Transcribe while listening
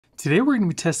Today we're going to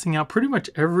be testing out pretty much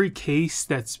every case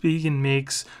that Spigen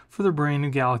makes for the brand new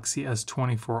Galaxy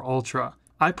S24 Ultra.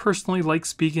 I personally like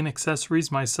Spigen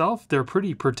accessories myself. They're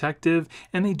pretty protective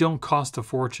and they don't cost a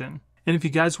fortune. And if you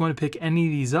guys want to pick any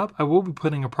of these up, I will be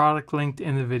putting a product linked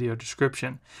in the video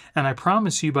description. And I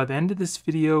promise you by the end of this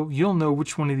video, you'll know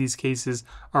which one of these cases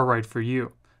are right for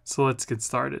you. So let's get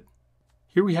started.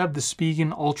 Here we have the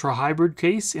Spigen Ultra Hybrid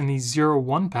case in the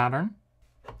 01 pattern.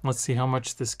 Let's see how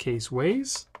much this case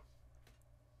weighs.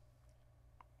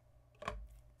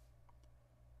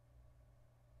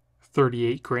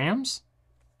 .38 grams.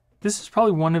 This is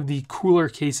probably one of the cooler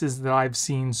cases that I've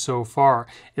seen so far.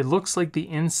 It looks like the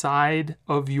inside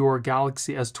of your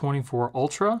Galaxy S24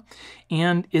 Ultra,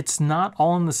 and it's not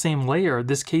all in the same layer.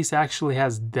 This case actually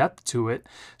has depth to it.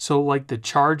 So like the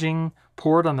charging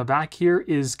port on the back here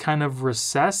is kind of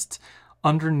recessed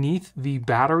underneath the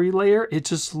battery layer. It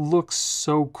just looks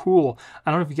so cool.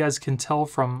 I don't know if you guys can tell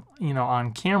from,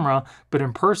 on camera, but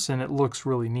in person it looks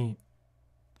really neat.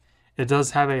 It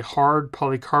does have a hard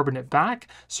polycarbonate back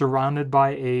surrounded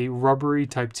by a rubbery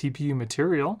type TPU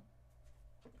material.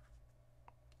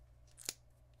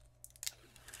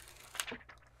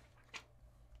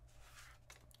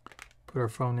 Put our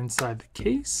phone inside the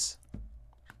case.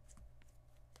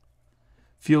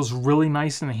 Feels really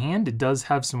nice in the hand. It does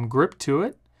have some grip to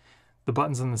it. The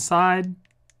buttons on the side,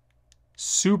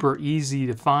 super easy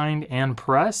to find and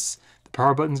press. The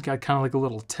power button's got kind of like a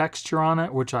little texture on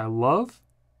it, which I love.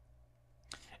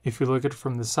 If you look at it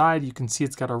from the side, you can see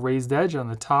it's got a raised edge on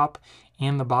the top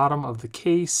and the bottom of the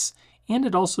case, and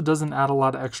it also doesn't add a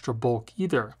lot of extra bulk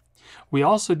either. We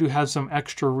also do have some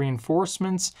extra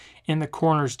reinforcements in the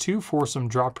corners too for some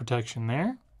drop protection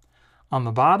there. On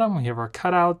the bottom, we have our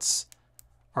cutouts,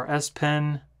 our S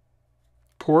Pen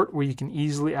port where you can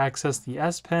easily access the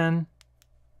S Pen.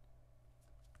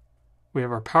 We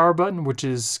have our power button, which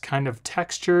is kind of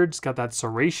textured. It's got that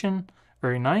serration,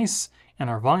 very nice, and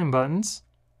our volume buttons.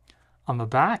 On the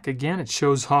back, again, it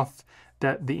shows off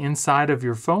that the inside of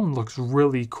your phone looks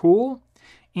really cool.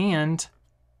 And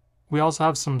we also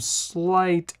have some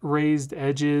slight raised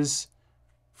edges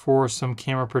for some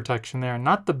camera protection there.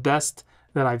 Not the best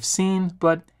that I've seen,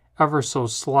 but ever so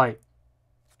slight.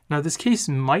 Now this case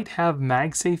might have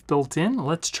MagSafe built in.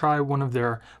 Let's try one of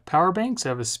their power banks. I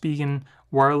have a Spigen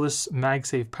wireless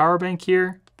MagSafe power bank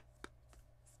here.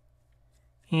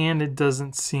 And it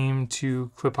doesn't seem to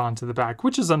clip onto the back,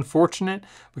 which is unfortunate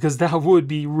because that would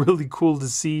be really cool to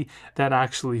see that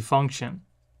actually function.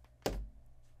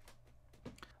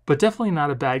 But definitely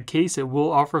not a bad case. It will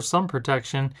offer some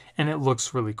protection and it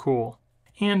looks really cool.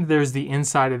 And there's the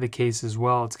inside of the case as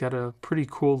well. It's got a pretty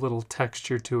cool little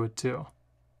texture to it too.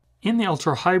 And the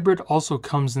Ultra Hybrid also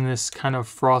comes in this kind of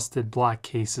frosted black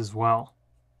case as well.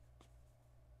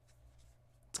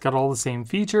 It's got all the same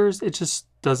features, it just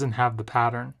doesn't have the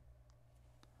pattern.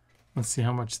 Let's see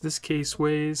how much this case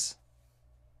weighs.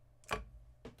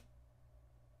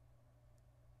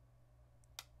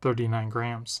 39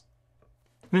 grams.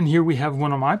 Then here we have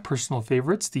one of my personal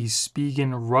favorites, the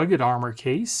Spigen Rugged Armor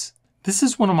case. This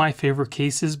is one of my favorite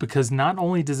cases because not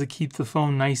only does it keep the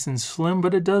phone nice and slim,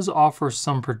 but it does offer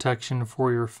some protection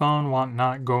for your phone while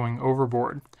not going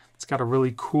overboard. It's got a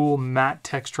really cool matte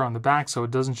texture on the back so it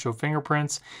doesn't show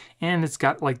fingerprints, and it's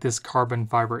got like this carbon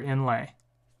fiber inlay.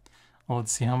 Well,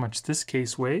 let's see how much this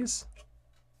case weighs.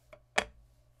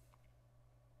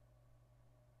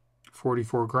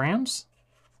 44 grams.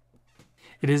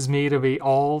 It is made of a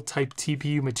all type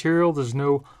TPU material. There's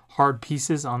no hard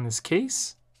pieces on this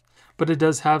case, but it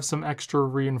does have some extra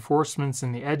reinforcements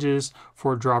in the edges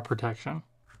for drop protection.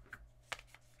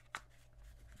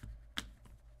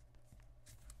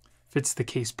 Fits the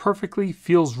case perfectly,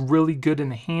 feels really good in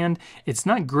the hand. It's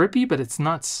not grippy, but it's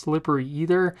not slippery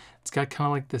either. It's got kind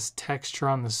of like this texture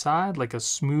on the side, like a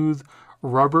smooth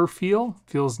rubber feel.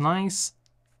 Feels nice.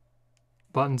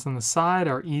 Buttons on the side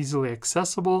are easily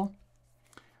accessible.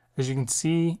 As you can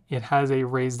see, it has a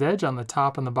raised edge on the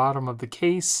top and the bottom of the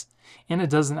case, and it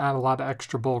doesn't add a lot of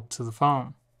extra bulk to the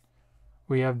phone.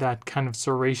 We have that kind of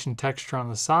serration texture on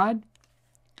the side.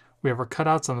 We have our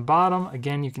cutouts on the bottom.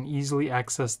 Again, you can easily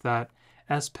access that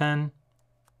S Pen.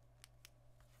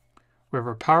 We have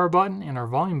our power button and our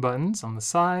volume buttons on the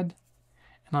side.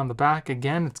 And on the back,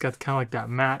 again, it's got kind of like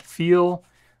that matte feel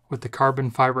with the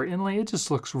carbon fiber inlay. It just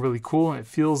looks really cool and it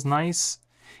feels nice.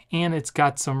 And it's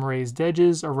got some raised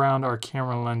edges around our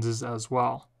camera lenses as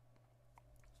well.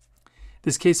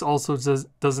 This case also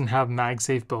doesn't have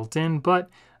MagSafe built in, but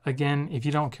again, if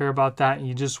you don't care about that and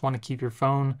you just want to keep your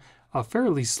phone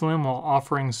fairly slim while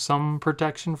offering some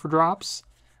protection for drops,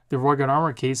 the Rugged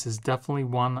Armor case is definitely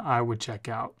one I would check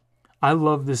out. I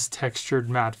love this textured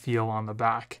matte feel on the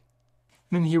back.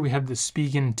 And then here we have the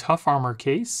Spigen Tough Armor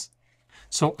case.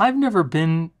 So I've never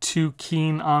been too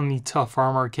keen on the Tough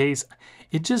Armor case.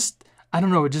 It just, I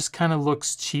don't know, it just kind of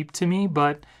looks cheap to me,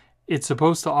 but it's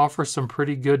supposed to offer some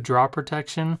pretty good drop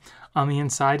protection. On the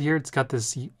inside here, it's got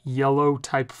this yellow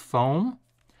type foam.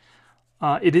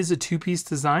 It is a two-piece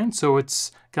design, so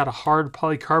it's got a hard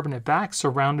polycarbonate back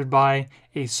surrounded by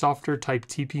a softer type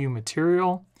TPU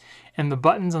material. And the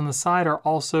buttons on the side are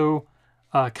also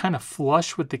kind of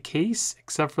flush with the case,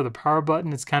 except for the power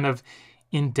button. It's kind of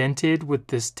indented with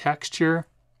this texture.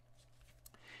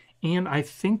 And I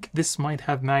think this might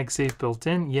have MagSafe built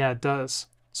in. Yeah, it does.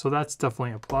 So that's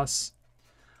definitely a plus.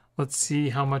 Let's see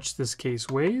how much this case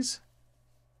weighs.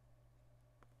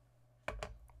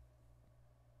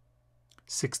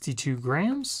 62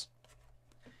 grams.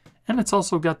 And it's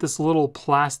also got this little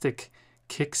plastic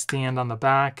kickstand on the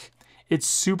back. It's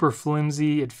super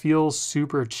flimsy. It feels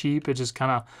super cheap. It just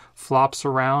kind of flops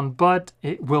around, but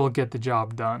it will get the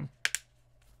job done.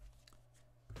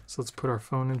 So let's put our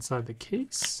phone inside the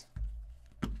case.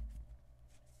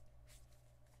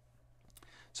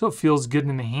 So it feels good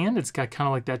in the hand. It's got kind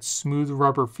of like that smooth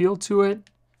rubber feel to it.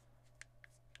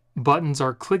 Buttons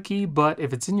are clicky, but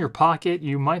if it's in your pocket,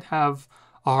 you might have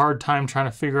a hard time trying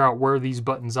to figure out where these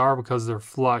buttons are because they're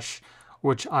flush,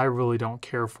 which I really don't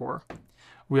care for.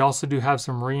 We also do have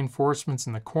some reinforcements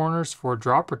in the corners for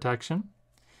drop protection.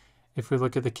 If we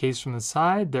look at the case from the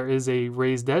side, there is a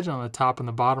raised edge on the top and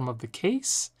the bottom of the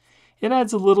case. It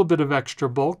adds a little bit of extra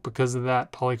bulk because of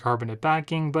that polycarbonate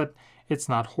backing, but it's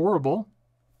not horrible.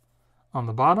 On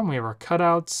the bottom, we have our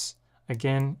cutouts.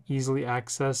 Again, easily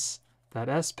access that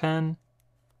S Pen.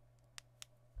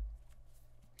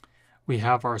 We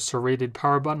have our serrated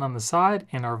power button on the side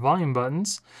and our volume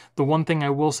buttons. The one thing I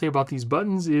will say about these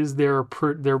buttons is they're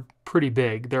pretty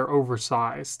big. They're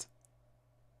oversized.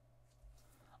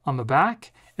 On the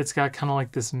back, it's got kind of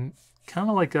like this, kind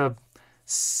of like a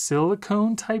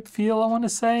silicone type feel, I want to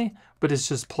say, but it's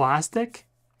just plastic.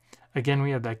 Again,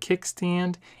 we have that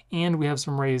kickstand, and we have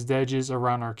some raised edges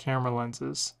around our camera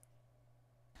lenses.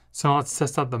 So now let's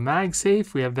test out the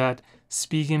MagSafe. We have that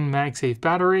Spigen MagSafe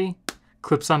battery.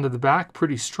 Clips onto the back,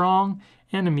 pretty strong,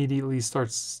 and immediately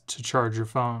starts to charge your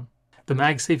phone. The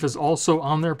MagSafe is also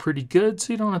on there pretty good,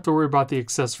 so you don't have to worry about the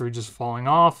accessory just falling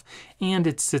off, and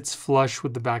it sits flush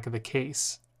with the back of the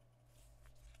case.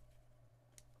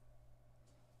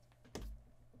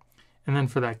 And then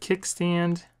for that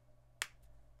kickstand,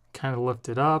 kind of lift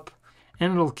it up,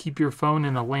 and it'll keep your phone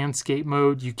in a landscape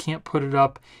mode. You can't put it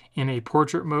up in a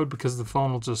portrait mode because the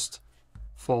phone will just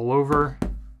fall over.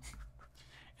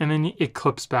 And then it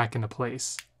clips back into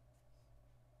place.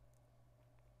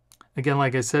 Again,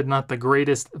 like I said, not the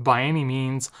greatest by any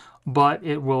means, but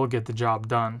it will get the job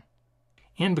done.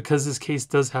 And because this case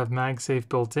does have MagSafe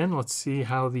built in, let's see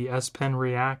how the S Pen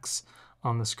reacts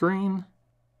on the screen.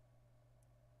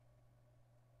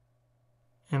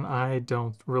 And I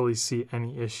don't really see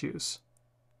any issues.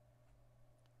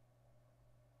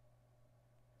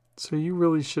 So you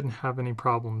really shouldn't have any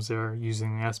problems there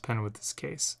using the S Pen with this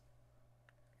case.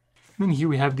 And then here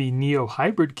we have the Neo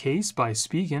Hybrid case by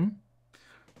Spigen.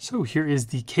 So here is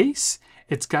the case.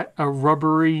 It's got a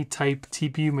rubbery type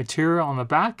TPU material on the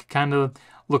back, kind of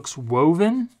looks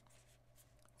woven.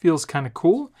 Feels kind of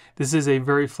cool. This is a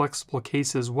very flexible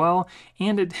case as well,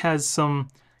 and it has some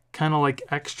kind of like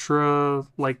extra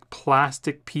like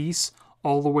plastic piece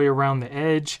all the way around the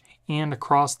edge and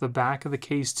across the back of the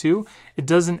case too. It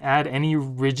doesn't add any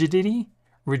rigidity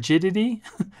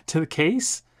to the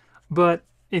case, but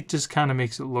it just kind of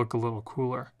makes it look a little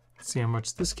cooler. Let's see how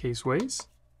much this case weighs.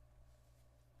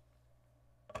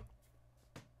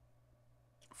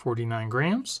 49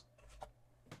 grams.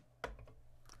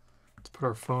 Let's put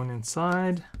our phone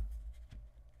inside.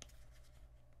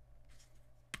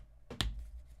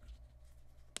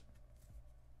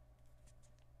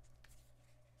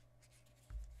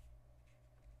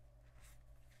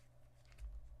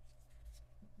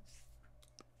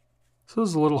 So it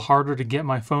was a little harder to get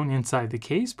my phone inside the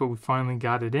case, but we finally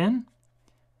got it in.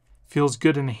 Feels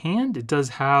good in the hand. It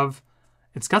does have,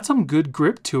 it's got some good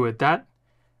grip to it.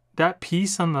 That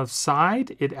piece on the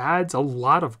side, it adds a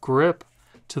lot of grip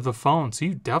to the phone. So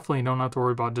you definitely don't have to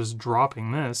worry about just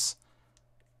dropping this.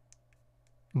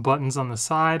 Buttons on the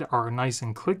side are nice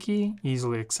and clicky,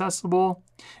 easily accessible.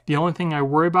 The only thing I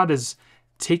worry about is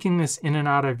taking this in and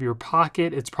out of your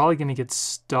pocket. It's probably going to get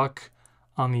stuck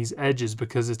on these edges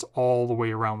because it's all the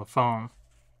way around the phone.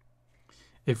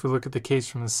 If we look at the case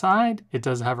from the side, it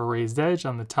does have a raised edge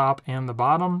on the top and the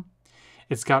bottom.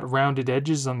 It's got rounded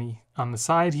edges on the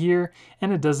side here,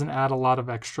 and it doesn't add a lot of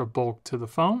extra bulk to the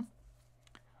phone.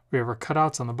 We have our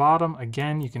cutouts on the bottom.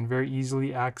 Again, you can very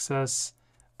easily access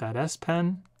that S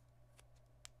Pen.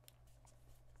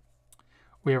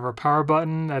 We have our power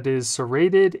button that is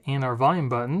serrated and our volume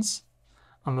buttons.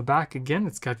 On the back, again,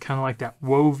 it's got kind of like that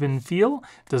woven feel.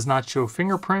 Does not show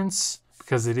fingerprints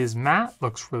because it is matte.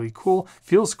 Looks really cool.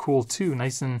 Feels cool too,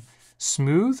 nice and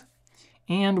smooth.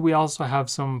 And we also have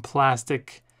some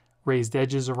plastic raised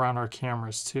edges around our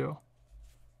cameras too.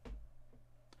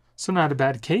 So not a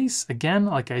bad case. Again,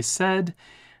 like I said,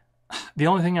 the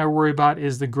only thing I worry about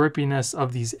is the grippiness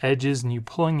of these edges and you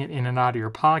pulling it in and out of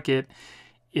your pocket.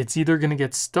 It's either going to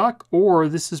get stuck or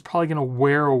this is probably going to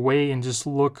wear away and just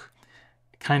look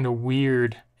kind of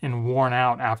weird and worn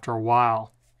out after a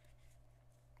while.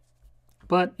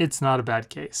 But it's not a bad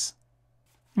case.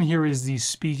 And here is the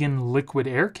Spigen liquid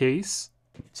air case.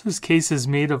 So this case is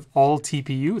made of all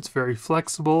TPU. It's very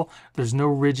flexible. There's no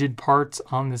rigid parts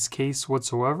on this case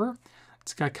whatsoever.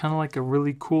 It's got kind of like a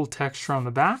really cool texture on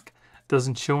the back.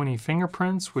 Doesn't show any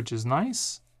fingerprints, which is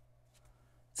nice.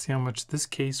 Let's see how much this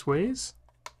case weighs.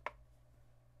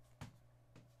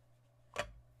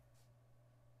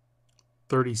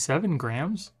 37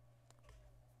 grams.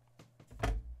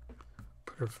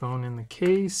 Put our phone in the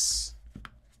case.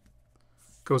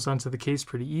 Goes onto the case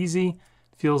pretty easy.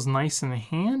 Feels nice in the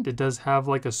hand. It does have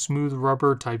like a smooth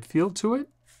rubber type feel to it.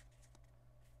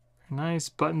 Very nice.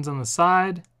 Buttons on the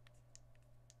side.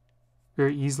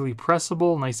 Very easily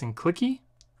pressable, nice and clicky.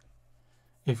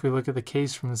 If we look at the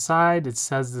case from the side, it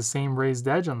has the same raised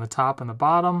edge on the top and the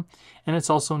bottom. And it's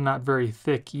also not very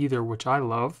thick either, which I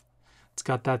love. It's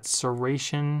got that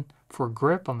serration for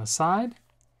grip on the side.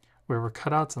 We have our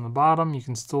cutouts on the bottom. You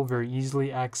can still very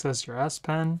easily access your S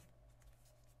Pen.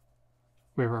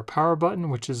 We have our power button,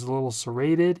 which is a little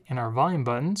serrated, and our volume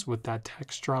buttons with that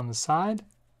texture on the side.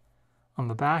 On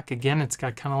the back, again, it's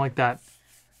got kind of like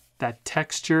that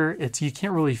texture. You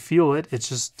can't really feel it. It's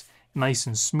just nice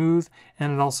and smooth,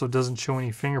 and it also doesn't show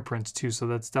any fingerprints too, so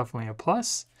that's definitely a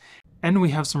plus. And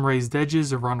we have some raised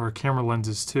edges around our camera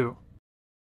lenses too.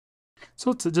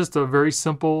 So it's just a very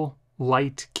simple,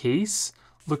 light case.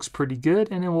 Looks pretty good,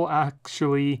 and it will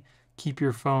actually keep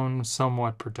your phone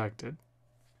somewhat protected.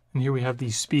 And here we have the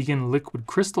Spigen liquid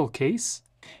crystal case.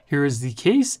 Here is the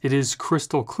case. It is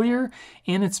crystal clear,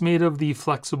 and it's made of the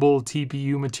flexible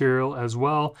TPU material as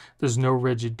well. There's no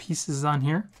rigid pieces on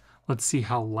here. Let's see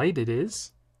how light it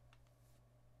is.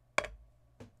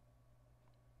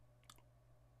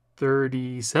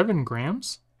 37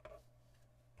 grams.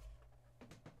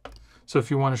 So if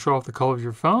you want to show off the color of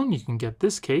your phone, you can get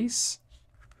this case.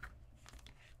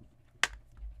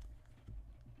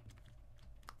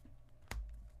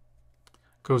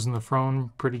 Goes in the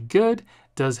phone pretty good.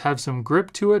 Does have some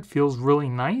grip to it. Feels really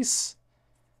nice.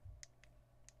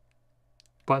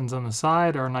 Buttons on the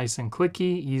side are nice and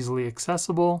clicky, easily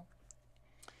accessible.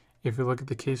 If you look at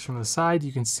the case from the side,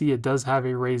 you can see it does have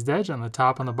a raised edge on the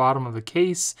top and the bottom of the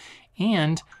case.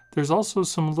 And there's also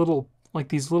some little, like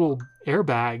these little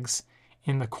airbags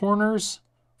in the corners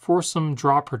for some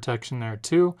drop protection there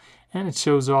too. And it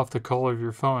shows off the color of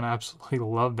your phone. Absolutely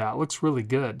love that. Looks really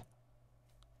good.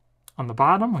 On the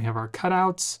bottom, we have our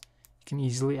cutouts. You can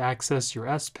easily access your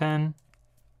S Pen.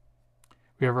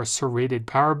 We have our serrated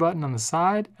power button on the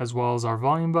side, as well as our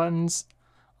volume buttons.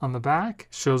 On the back,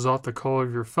 shows off the color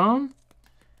of your phone.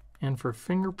 And for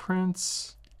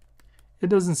fingerprints, it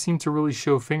doesn't seem to really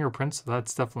show fingerprints, so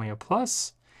that's definitely a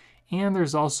plus. And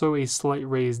there's also a slight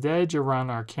raised edge around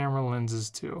our camera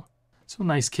lenses too. So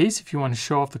nice case if you want to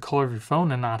show off the color of your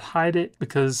phone and not hide it,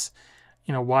 because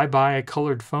why buy a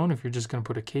colored phone if you're just going to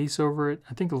put a case over it?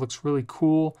 I think it looks really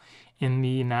cool in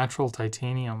the natural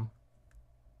titanium.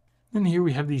 Then here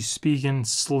we have the Spigen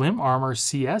Slim Armor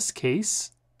CS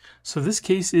case. So this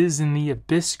case is in the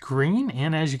Abyss Green,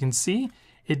 and as you can see,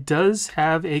 it does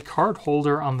have a card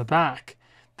holder on the back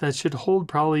that should hold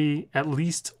probably at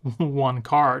least one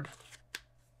card.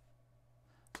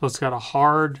 So it's got a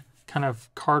hard kind of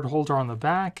card holder on the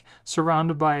back,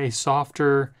 surrounded by a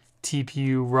softer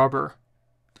TPU rubber.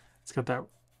 It's got that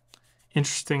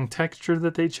interesting texture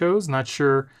that they chose. Not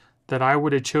sure that I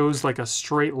would have chose like a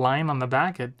straight line on the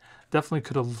back. It definitely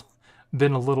could have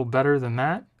been a little better than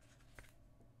that.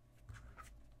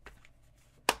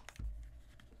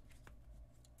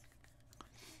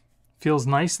 Feels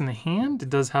nice in the hand. It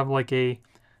does have like a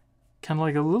kind of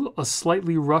like a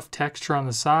slightly rough texture on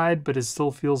the side, but it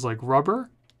still feels like rubber.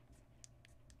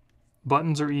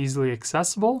 Buttons are easily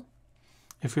accessible.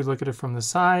 If we look at it from the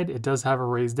side, it does have a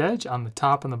raised edge on the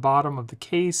top and the bottom of the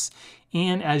case.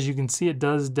 And as you can see, it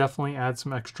does definitely add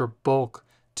some extra bulk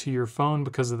to your phone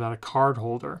because of that card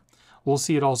holder. We'll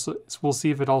see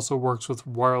if it also works with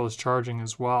wireless charging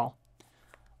as well.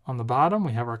 On the bottom,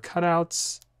 we have our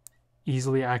cutouts,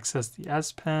 easily access the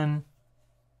S Pen,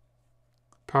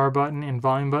 power button and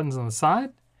volume buttons on the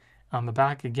side. On the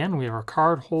back, again, we have our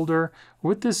card holder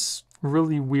with this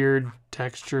really weird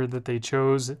texture that they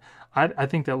chose. I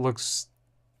think that looks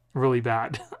really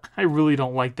bad. I really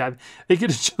don't like that. They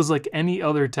could have chose like any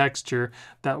other texture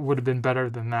that would have been better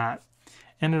than that.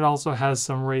 And it also has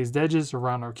some raised edges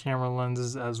around our camera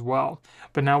lenses as well.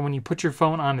 But now when you put your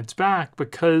phone on its back,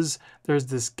 because there's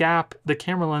this gap, the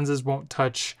camera lenses won't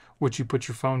touch what you put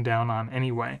your phone down on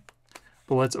anyway.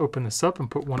 But let's open this up and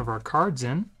put one of our cards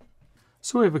in.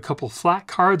 So we have a couple flat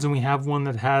cards and we have one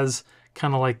that has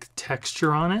kind of like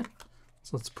texture on it.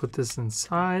 So let's put this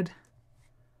inside.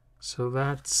 So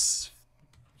that's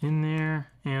in there,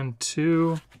 and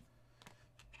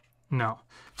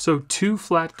So 2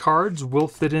 flat cards will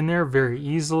fit in there very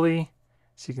easily.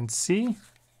 As you can see,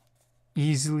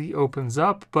 easily opens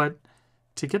up, but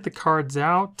to get the cards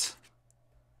out,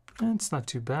 it's not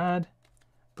too bad.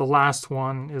 The last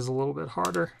one is a little bit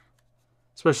harder,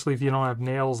 especially if you don't have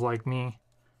nails like me,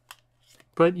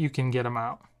 but you can get them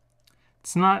out.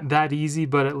 It's not that easy,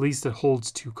 but at least it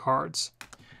holds 2 cards.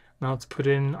 Now let's put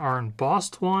in our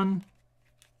embossed one,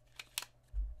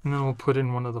 and then we'll put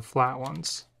in one of the flat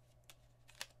ones.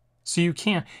 So you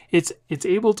can, it's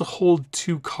able to hold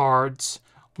 2 cards,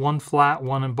 1 flat,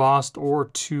 1 embossed, or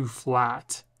 2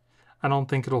 flat. I don't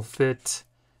think it'll fit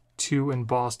 2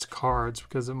 embossed cards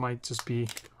because it might just be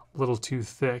a little too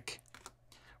thick.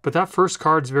 But that first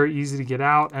card's very easy to get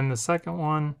out, and the second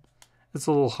one, it's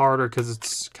a little harder because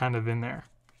it's kind of in there.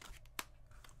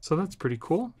 So that's pretty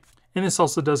cool. And this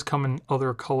also does come in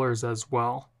other colors as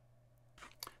well.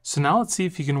 So now let's see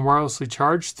if you can wirelessly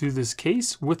charge through this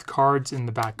case with cards in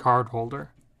the back card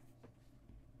holder.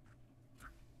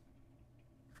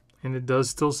 And it does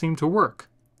still seem to work.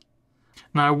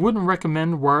 Now I wouldn't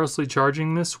recommend wirelessly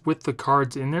charging this with the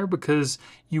cards in there because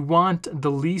you want the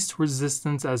least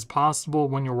resistance as possible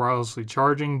when you're wirelessly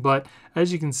charging, but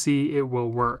as you can see, it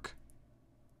will work.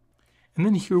 And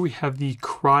then here we have the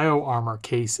Cryo Armor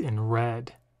case in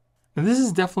red. Now this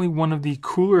is definitely one of the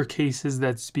cooler cases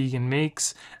that Spigen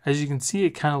makes. As you can see, it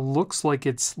kind of looks like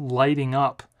it's lighting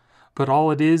up, but all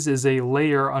it is a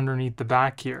layer underneath the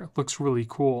back here. It looks really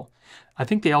cool. I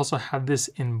think they also have this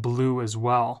in blue as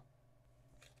well.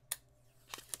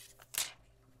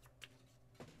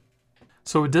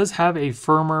 So it does have a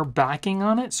firmer backing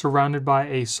on it, surrounded by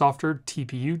a softer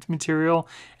TPU material,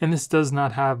 and this does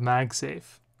not have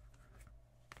MagSafe.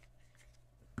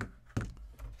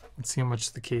 Let's see how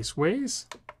much the case weighs.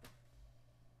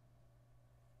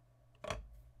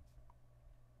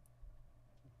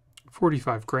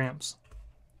 "45 grams.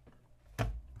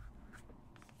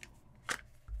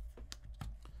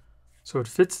 So it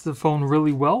fits the phone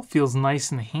really well, feels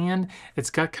nice in the hand. It's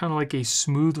got kind of like a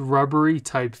smooth rubbery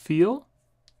type feel.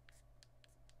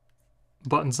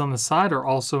 Buttons on the side are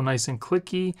also nice and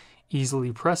clicky,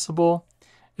 easily pressable.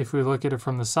 If we look at it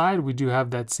from the side, we do have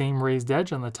that same raised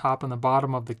edge on the top and the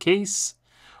bottom of the case.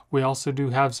 We also do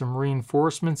have some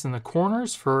reinforcements in the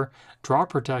corners for drop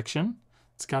protection.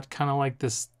 It's got kind of like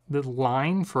this little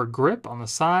line for grip on the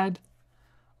side.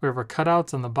 We have our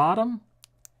cutouts on the bottom.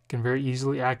 You can very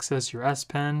easily access your S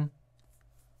Pen.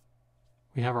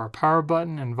 We have our power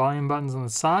button and volume buttons on the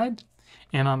side.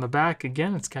 And on the back,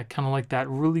 again, it's got kind of like that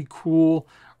really cool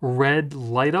red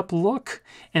light up look,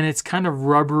 and it's kind of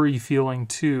rubbery feeling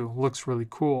too. Looks really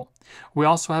cool. We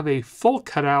also have a full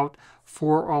cutout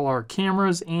for all our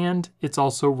cameras, and it's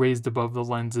also raised above the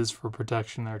lenses for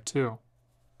protection there too.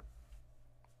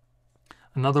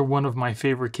 Another one of my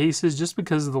favorite cases just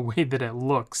because of the way that it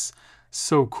looks.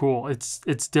 So cool. It's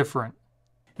different.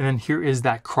 And then here is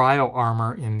that Cryo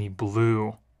Armor in the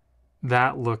blue.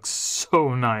 That looks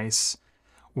so nice.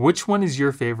 Which one is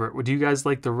your favorite? Would you guys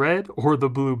like the red or the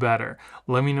blue better?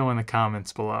 Let me know in the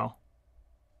comments below.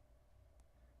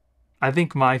 I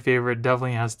think my favorite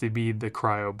definitely has to be the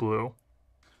Cryo Blue.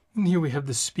 And here we have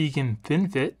the Spigen Thin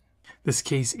Fit. This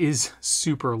case is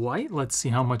super light. Let's see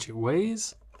how much it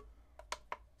weighs.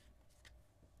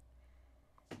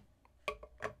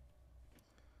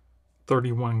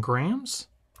 "31 grams.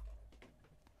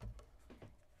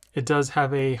 It does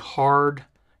have a hard,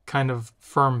 kind of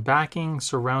firm backing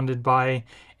surrounded by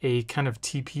a kind of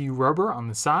TPU rubber on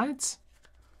the sides.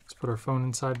 Let's put our phone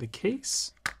inside the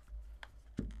case.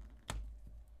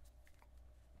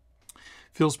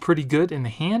 Feels pretty good in the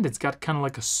hand. It's got kind of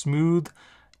like a smooth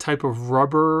type of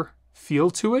rubber feel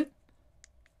to it.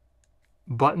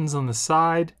 Buttons on the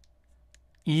side,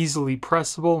 easily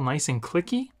pressable, nice and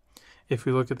clicky. If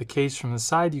we look at the case from the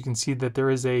side, you can see that there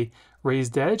is a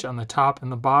raised edge on the top and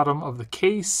the bottom of the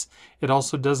case. It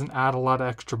also doesn't add a lot of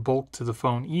extra bulk to the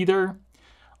phone either.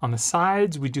 On the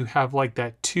sides, we do have like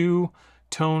that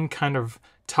two-tone kind of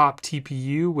top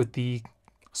TPU with the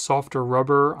softer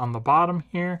rubber on the bottom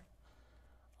here.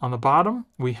 On the bottom,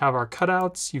 we have our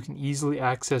cutouts. You can easily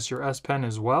access your S Pen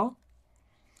as well.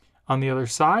 On the other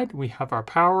side, we have our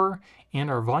power and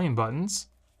our volume buttons.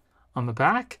 On the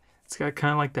back, it's got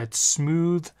kind of like that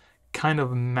smooth, kind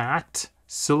of matte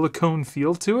silicone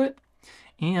feel to it.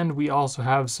 And we also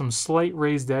have some slight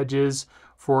raised edges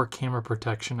for camera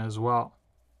protection as well.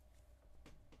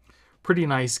 Pretty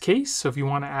nice case, so if you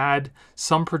want to add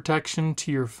some protection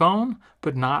to your phone,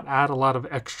 but not add a lot of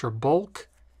extra bulk,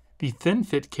 the thin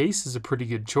fit case is a pretty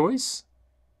good choice.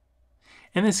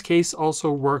 And this case also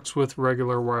works with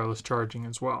regular wireless charging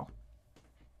as well.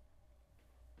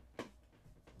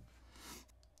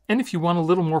 And if you want a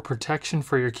little more protection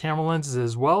for your camera lenses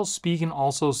as well, Spigen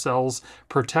also sells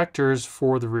protectors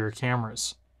for the rear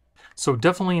cameras. So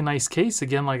definitely a nice case.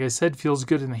 Again, like I said, feels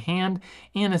good in the hand,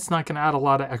 and it's not going to add a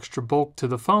lot of extra bulk to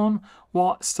the phone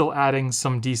while still adding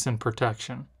some decent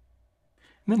protection.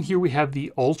 And then here we have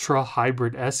the Ultra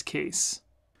Hybrid S case.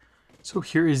 So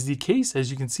here is the case. As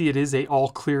you can see, it is a all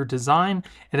clear design.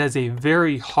 It has a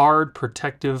very hard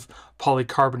protective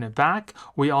polycarbonate back.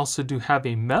 We also do have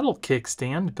a metal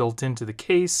kickstand built into the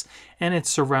case, and it's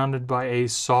surrounded by a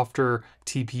softer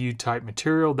TPU type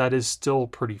material that is still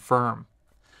pretty firm.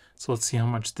 So let's see how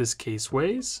much this case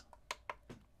weighs.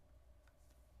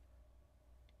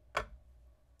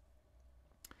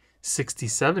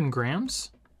 "67 grams.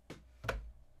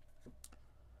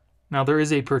 Now there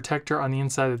is a protector on the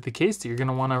inside of the case that you're going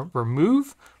to want to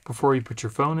remove before you put your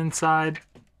phone inside.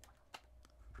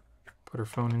 Put our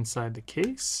phone inside the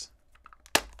case.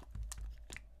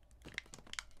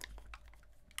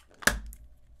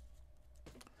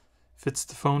 Fits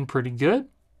the phone pretty good.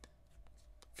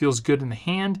 Feels good in the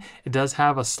hand. It does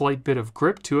have a slight bit of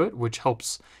grip to it, which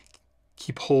helps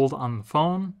keep hold on the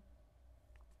phone.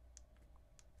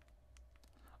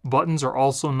 Buttons are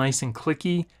also nice and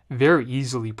clicky, very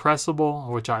easily pressable,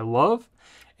 which I love.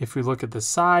 If we look at the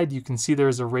side, you can see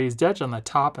there's a raised edge on the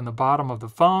top and the bottom of the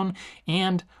phone,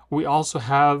 and we also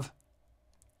have,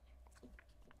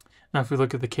 now if we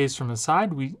look at the case from the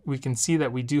side, we can see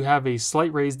that we do have a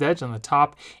slight raised edge on the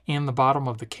top and the bottom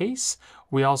of the case.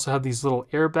 We also have these little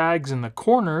airbags in the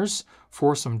corners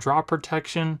for some drop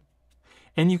protection,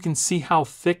 and you can see how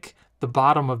thick the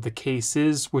bottom of the case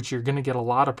is, which you're going to get a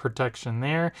lot of protection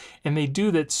there. And they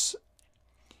do this,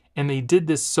 and they did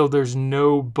this so there's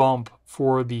no bump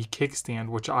for the kickstand,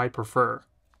 which I prefer.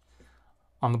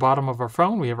 On the bottom of our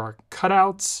phone, we have our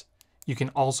cutouts. You can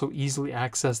also easily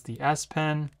access the S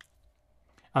Pen.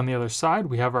 On the other side,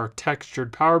 we have our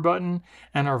textured power button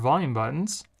and our volume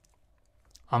buttons.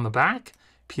 On the back,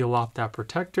 peel off that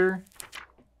protector,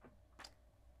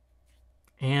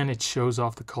 and it shows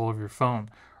off the color of your phone.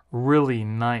 Really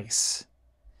nice.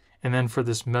 And then for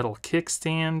this metal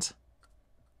kickstand,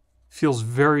 feels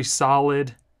very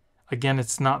solid. Again,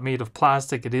 it's not made of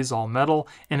plastic, it is all metal,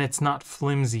 and it's not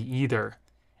flimsy either.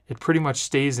 It pretty much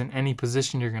stays in any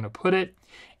position you're going to put it,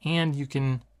 and you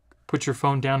can put your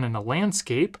phone down in a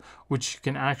landscape, which you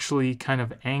can actually kind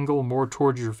of angle more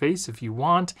towards your face if you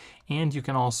want, and you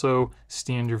can also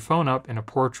stand your phone up in a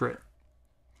portrait.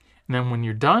 And then when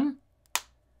you're done,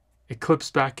 it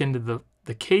clips back into the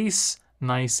case,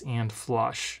 nice and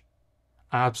flush.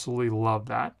 I absolutely love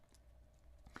that.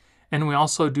 And we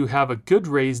also do have a good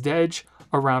raised edge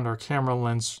around our camera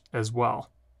lens as well.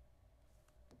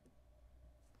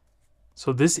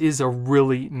 So this is a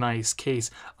really nice case.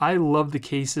 I love the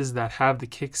cases that have the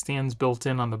kickstands built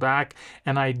in on the back,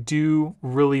 and I do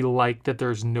really like that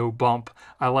there's no bump.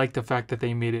 I like the fact that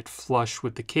they made it flush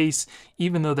with the case,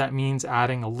 even though that means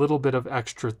adding a little bit of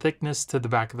extra thickness to the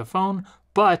back of the phone,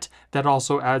 but that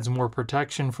also adds more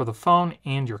protection for the phone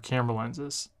and your camera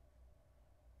lenses.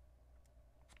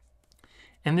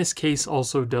 And this case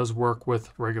also does work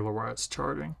with regular wireless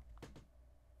charging.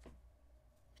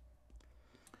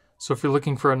 So if you're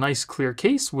looking for a nice clear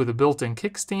case with a built-in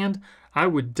kickstand, I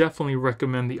would definitely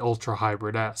recommend the Ultra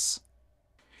Hybrid S.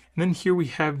 And then here we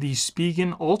have the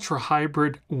Spigen Ultra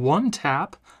Hybrid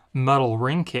one-tap metal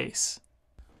ring case.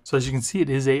 So as you can see, it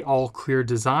is a all-clear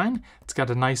design. It's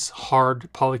got a nice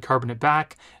hard polycarbonate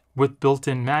back with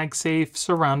built-in MagSafe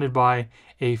surrounded by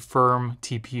a firm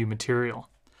TPU material.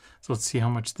 So let's see how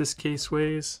much this case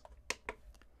weighs.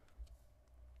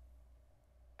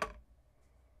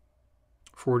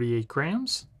 48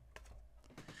 grams.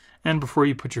 And before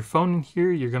you put your phone in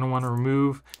here, you're going to want to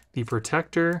remove the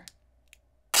protector.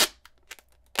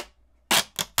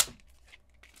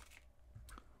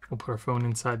 We'll put our phone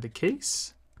inside the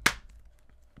case.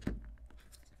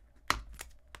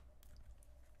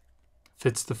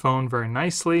 Fits the phone very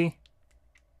nicely.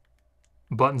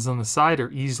 Buttons on the side are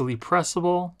easily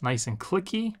pressable, nice and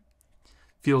clicky.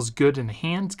 Feels good in the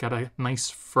hand. It's got a nice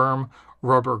firm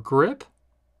rubber grip.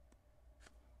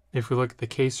 If we look at the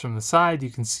case from the side, you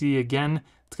can see again,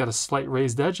 it's got a slight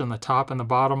raised edge on the top and the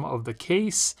bottom of the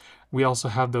case. We also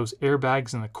have those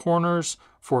airbags in the corners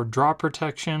for drop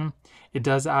protection. It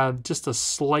does add just a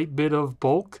slight bit of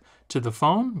bulk to the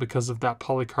phone because of that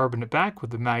polycarbonate back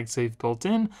with the MagSafe built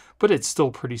in, but it's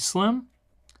still pretty slim.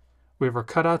 We have our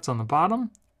cutouts on the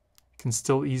bottom. You can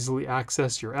still easily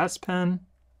access your S Pen.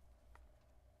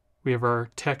 We have our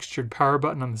textured power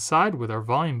button on the side with our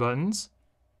volume buttons.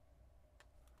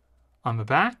 On the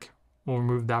back, we'll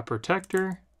remove that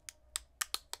protector.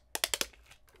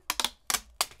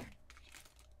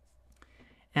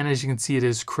 And as you can see, it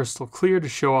is crystal clear to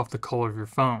show off the color of your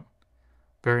phone.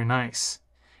 Very nice.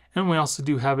 And we also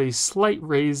do have a slight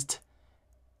raised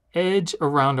edge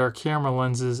around our camera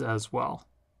lenses as well.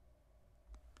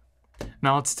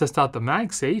 Now let's test out the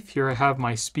MagSafe. Here I have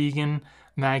my Spigen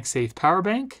MagSafe power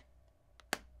bank.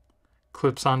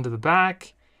 Clips onto the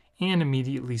back and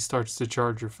immediately starts to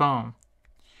charge your phone.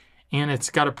 And it's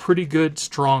got a pretty good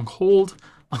strong hold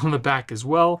on the back as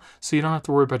well, so you don't have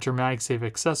to worry about your MagSafe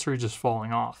accessory just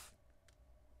falling off.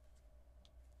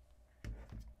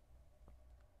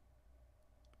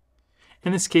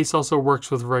 And this case also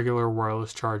works with regular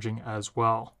wireless charging as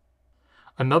well.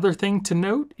 Another thing to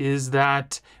note is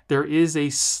that there is a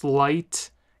slight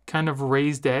kind of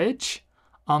raised edge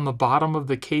on the bottom of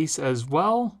the case as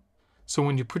well. So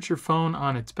when you put your phone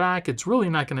on its back, it's really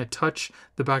not going to touch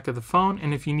the back of the phone.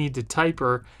 And if you need to type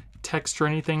or text or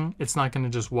anything, it's not going to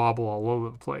just wobble all over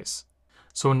the place.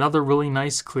 So another really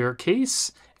nice clear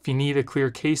case. If you need a clear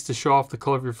case to show off the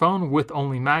color of your phone with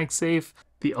only MagSafe,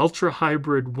 the Ultra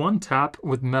Hybrid One Tap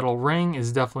with metal ring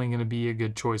is definitely going to be a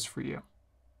good choice for you.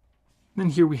 Then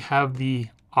here we have the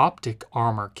Optic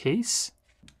Armor case.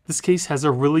 This case has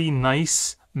a really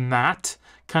nice matte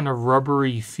kind of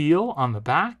rubbery feel on the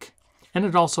back. And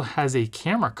it also has a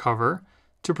camera cover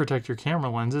to protect your camera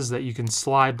lenses that you can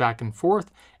slide back and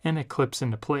forth and it clips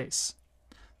into place.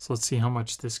 So let's see how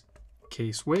much this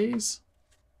case weighs.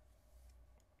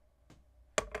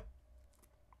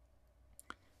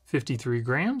 53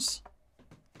 grams.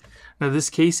 Now this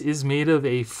case is made of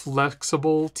a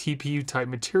flexible TPU type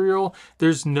material.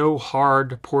 There's no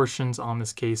hard portions on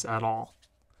this case at all.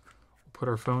 We'll put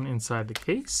our phone inside the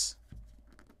case.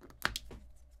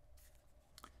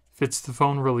 Fits the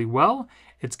phone really well.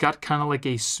 It's got kind of like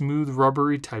a smooth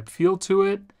rubbery type feel to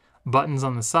it. Buttons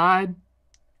on the side.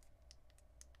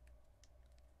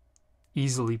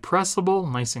 Easily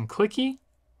pressable, nice and clicky.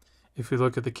 If we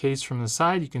look at the case from the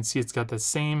side, you can see it's got the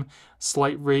same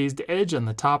slight raised edge on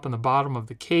the top and the bottom of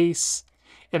the case.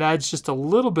 It adds just a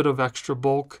little bit of extra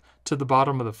bulk to the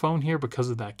bottom of the phone here because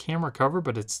of that camera cover,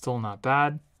 but it's still not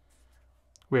bad.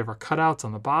 We have our cutouts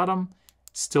on the bottom.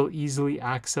 Still easily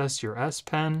access your S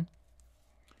Pen.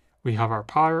 We have our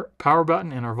power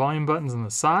button and our volume buttons on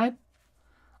the side.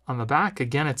 On the back,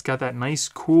 again, it's got that nice,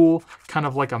 cool, kind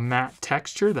of like a matte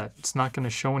texture that's not going to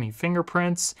show any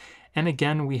fingerprints. And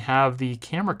again, we have the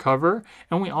camera cover,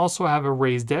 and we also have a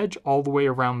raised edge all the way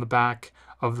around the back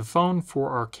of the phone for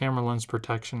our camera lens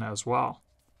protection as well.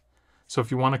 So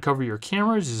if you want to cover your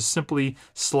cameras, you just simply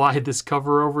slide this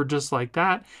cover over just like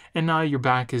that, and now your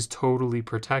back is totally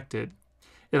protected.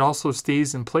 It also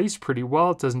stays in place pretty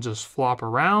well. It doesn't just flop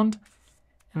around.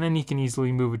 And then you can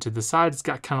easily move it to the side. It's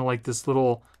got kind of like this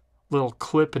little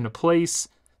clip into place.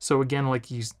 So again,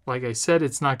 like I said,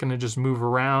 it's not going to just move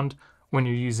around when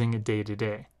you're using it day to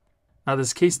day. Now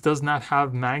this case does not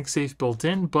have MagSafe built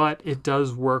in, but it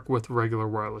does work with regular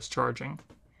wireless charging.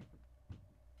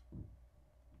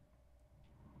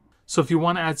 So if you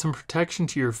want to add some protection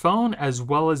to your phone as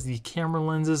well as the camera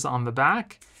lenses on the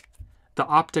back, the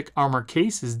Optic Armor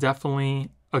case is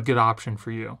definitely a good option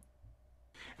for you.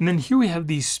 And then here we have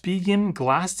the Spigen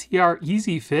Glass TR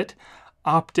Easy Fit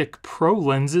Optic Pro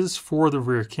lenses for the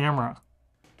rear camera.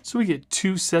 So we get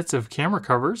 2 sets of camera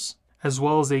covers as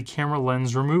well as a camera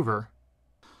lens remover.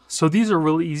 So these are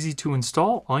really easy to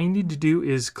install. All you need to do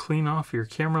is clean off your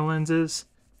camera lenses,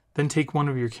 then take one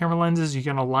of your camera lenses. You're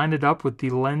going to line it up with the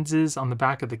lenses on the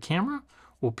back of the camera.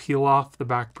 We'll peel off the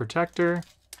back protector.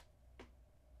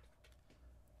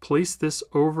 Place this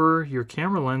over your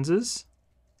camera lenses.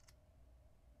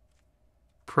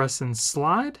 Press and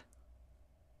slide.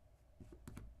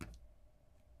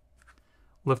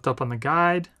 Lift up on the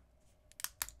guide.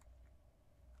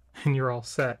 And you're all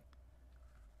set.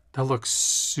 That looks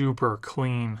super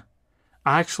clean.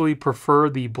 I actually prefer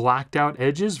the blacked out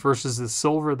edges versus the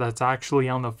silver that's actually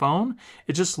on the phone.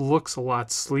 It just looks a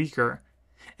lot sleeker.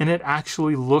 And it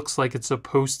actually looks like it's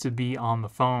supposed to be on the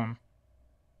phone.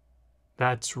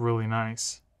 That's really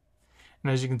nice.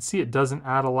 And as you can see, it doesn't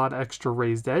add a lot of extra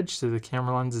raised edge to the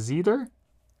camera lenses either.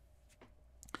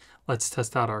 Let's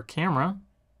test out our camera.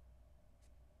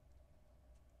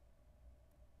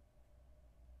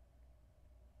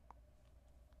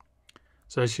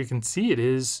 So as you can see, it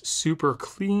is super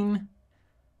clean,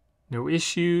 no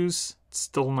issues, it's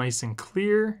still nice and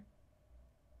clear.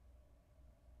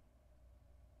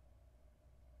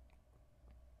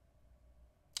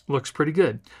 Looks pretty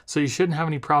good. So you shouldn't have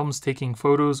any problems taking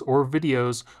photos or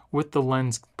videos with the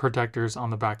lens protectors on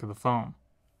the back of the phone.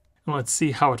 And let's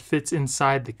see how it fits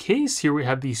inside the case. Here we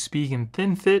have the Spigen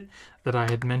Thin Fit that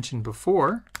I had mentioned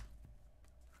before.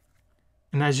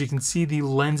 And as you can see, the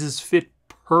lenses fit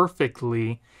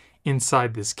perfectly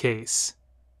inside this case.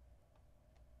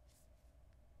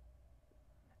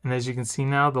 And as you can see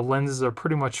now, the lenses are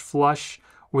pretty much flush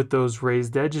with those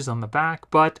raised edges on the back,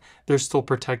 but they're still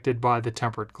protected by the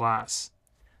tempered glass.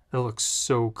 That looks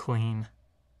so clean.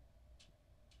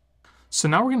 So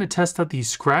now we're going to test out the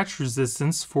scratch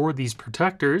resistance for these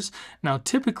protectors. Now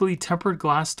typically tempered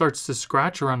glass starts to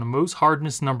scratch around a Mohs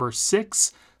hardness number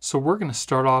 6, so we're going to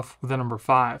start off with a number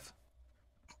 5.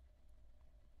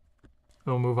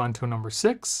 We'll move on to a number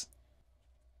 6,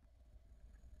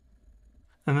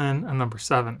 and then a number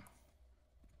 7.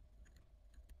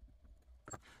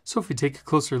 So if we take a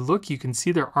closer look, you can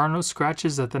see there are no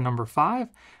scratches at the number 5.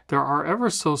 There are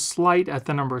ever so slight at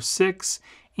the number 6,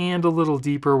 and a little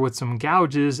deeper with some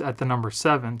gouges at the number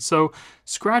 7. So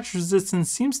scratch resistance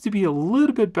seems to be a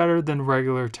little bit better than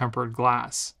regular tempered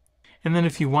glass. And then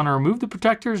if you want to remove the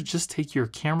protectors, just take your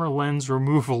camera lens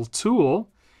removal tool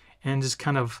and just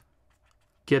kind of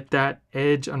get that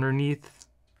edge underneath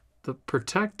the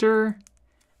protector,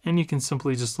 and you can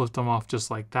simply just lift them off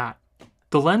just like that.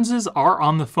 The lenses are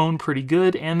on the phone pretty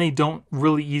good, and they don't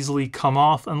really easily come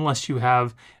off unless you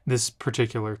have this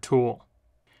particular tool.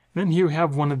 Then here we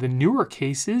have one of the newer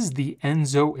cases, the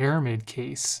Enzo Aramid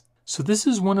case. So this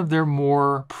is one of their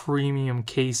more premium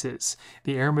cases.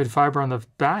 The aramid fiber on the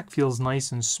back feels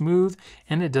nice and smooth,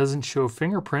 and it doesn't show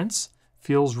fingerprints.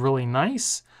 Feels really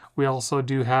nice. We also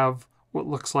do have what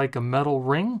looks like a metal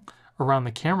ring around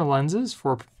the camera lenses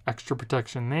for extra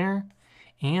protection there,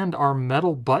 and our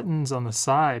metal buttons on the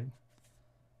side.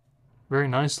 Very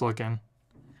nice looking.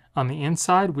 On the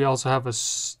inside, we also have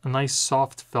a nice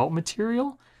soft felt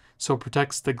material, so it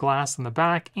protects the glass in the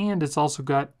back, and it's also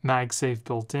got MagSafe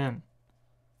built in.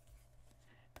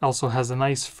 It also has a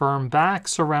nice firm back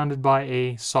surrounded by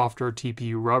a softer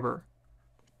TPU rubber.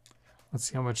 Let's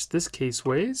see how much this case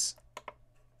weighs.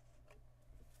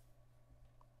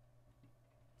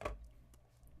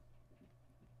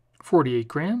 48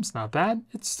 grams, not bad.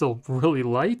 It's still really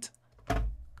light.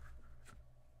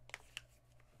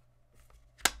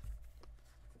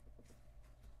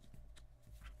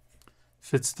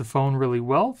 Fits the phone really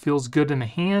well, feels good in the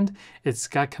hand. It's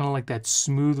got kind of like that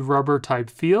smooth rubber type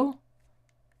feel.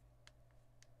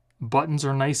 Buttons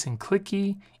are nice and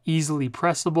clicky, easily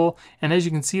pressable, and as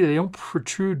you can see, they don't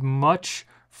protrude much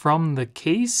from the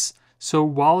case. So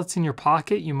while it's in your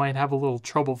pocket, you might have a little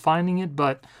trouble finding it,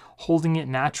 but holding it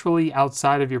naturally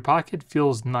outside of your pocket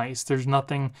feels nice. There's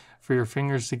nothing for your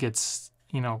fingers to get,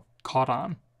 caught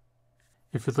on.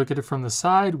 If we look at it from the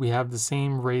side, we have the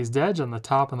same raised edge on the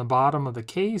top and the bottom of the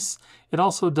case. It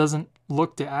also doesn't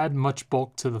look to add much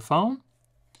bulk to the phone.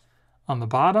 On the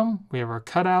bottom, we have our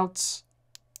cutouts.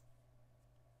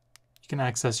 You can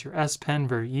access your S Pen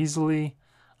very easily.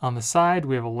 On the side,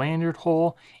 we have a lanyard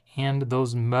hole and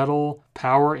those metal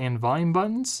power and volume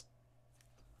buttons.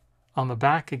 On the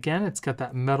back, again, it's got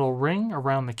that metal ring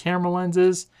around the camera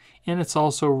lenses, and it's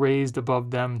also raised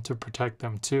above them to protect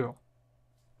them too.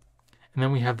 And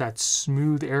then we have that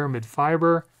smooth aramid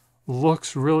fiber.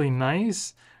 Looks really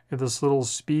nice. Got this little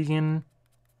Spigen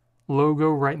logo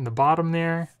right in the bottom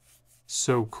there.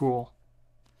 So cool.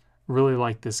 Really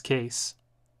like this case.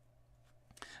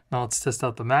 Now let's test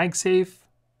out the MagSafe.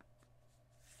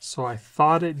 So I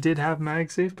thought it did have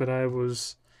MagSafe, but I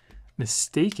was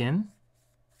mistaken.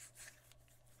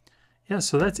 Yeah,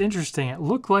 so that's interesting. It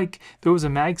looked like there was a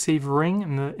MagSafe ring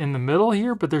in the middle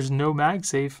here, but there's no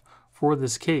MagSafe for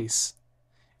this case.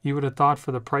 You would have thought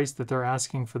for the price that they're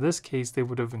asking for this case, they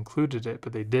would have included it,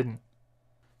 but they didn't.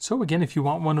 So again, if you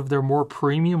want one of their more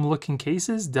premium looking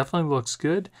cases, definitely looks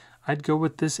good. I'd go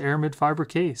with this aramid fiber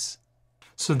case.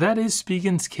 So that is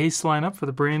Spigen's case lineup for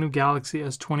the brand new Galaxy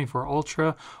S24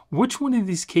 Ultra. Which one of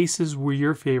these cases were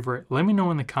your favorite? Let me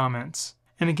know in the comments.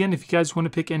 And again, if you guys want to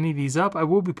pick any of these up, I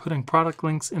will be putting product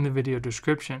links in the video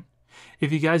description.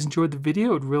 If you guys enjoyed the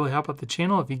video, it would really help out the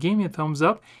channel if you gave me a thumbs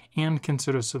up and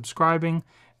consider subscribing.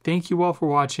 Thank you all for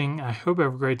watching. I hope you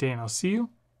have a great day, and I'll see you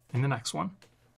in the next one.